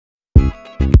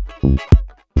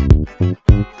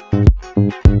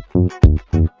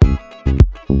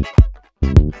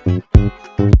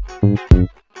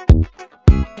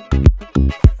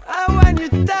when you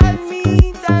tell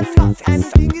me that not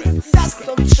anything is just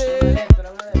so fake.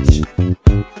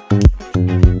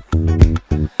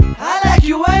 I like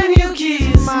you when you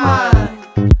kiss my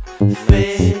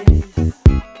face,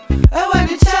 and when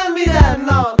you tell me that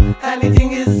not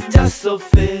anything is just so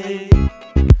fake.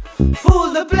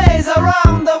 Fool the place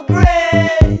around of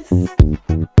grace,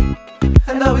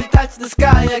 and I will touch the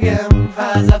sky again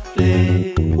as I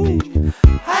flame.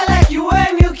 I like you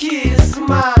when you kiss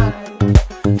my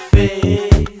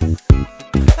face,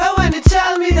 and when you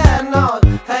tell me that not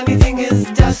anything is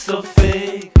just so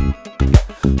fake.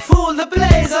 Fool the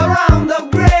place around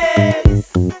of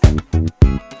grace,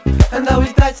 and I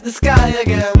will touch the sky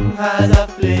again as I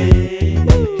flame.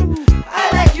 I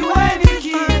like you when you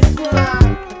kiss my,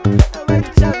 and when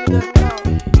you tell me that not,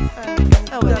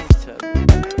 and when you tell me.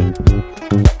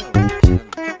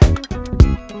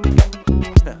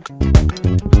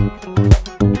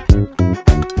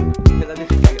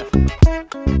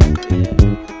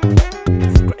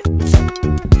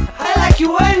 I like you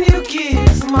when you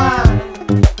kiss my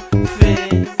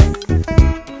face,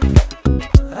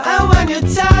 and when you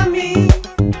tell me,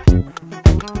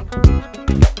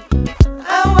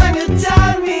 and when you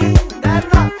tell me that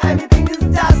not anything is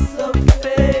just so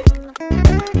fake.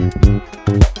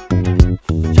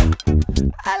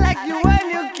 I like you when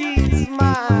you kiss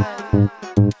my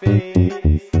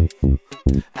face,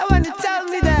 and when you tell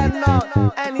me that not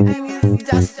anything is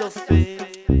just so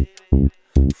fake.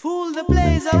 Fool the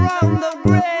place around the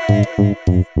grave,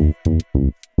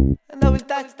 and I will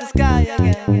touch the sky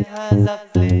again as I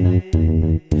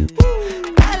flame.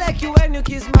 I like you when you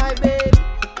kiss my babe,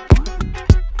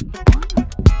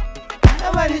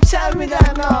 and when you tell me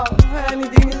that no,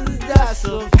 anything is just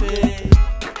so fake.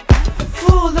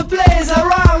 Fool the place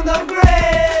around the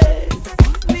grave,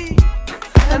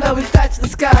 and I will touch the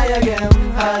sky again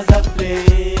as I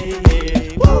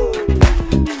flame. Woo!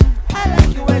 I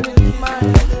like you when you kiss my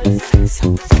babe,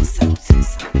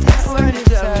 when you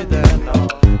tell me that no,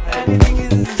 anything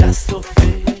is just so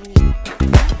fake.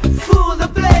 Fool the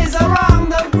place around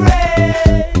the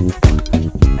grave,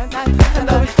 and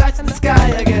I will touch the sky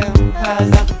again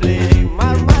as I flame.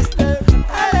 My master,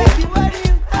 I like you when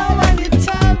you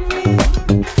tell me,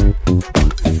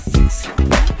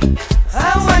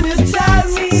 and when you tell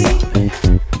me,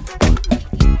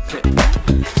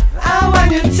 and when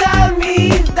you tell me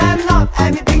that not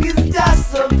anything is just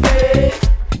so fake.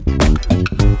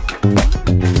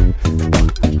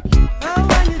 And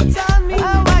when you tell me,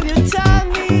 and when you tell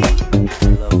me,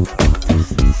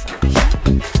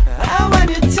 and when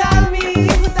you tell me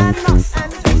that not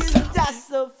anything is just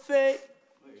so fake.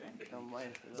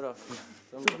 Bro,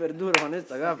 super duro con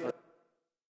esta gafa.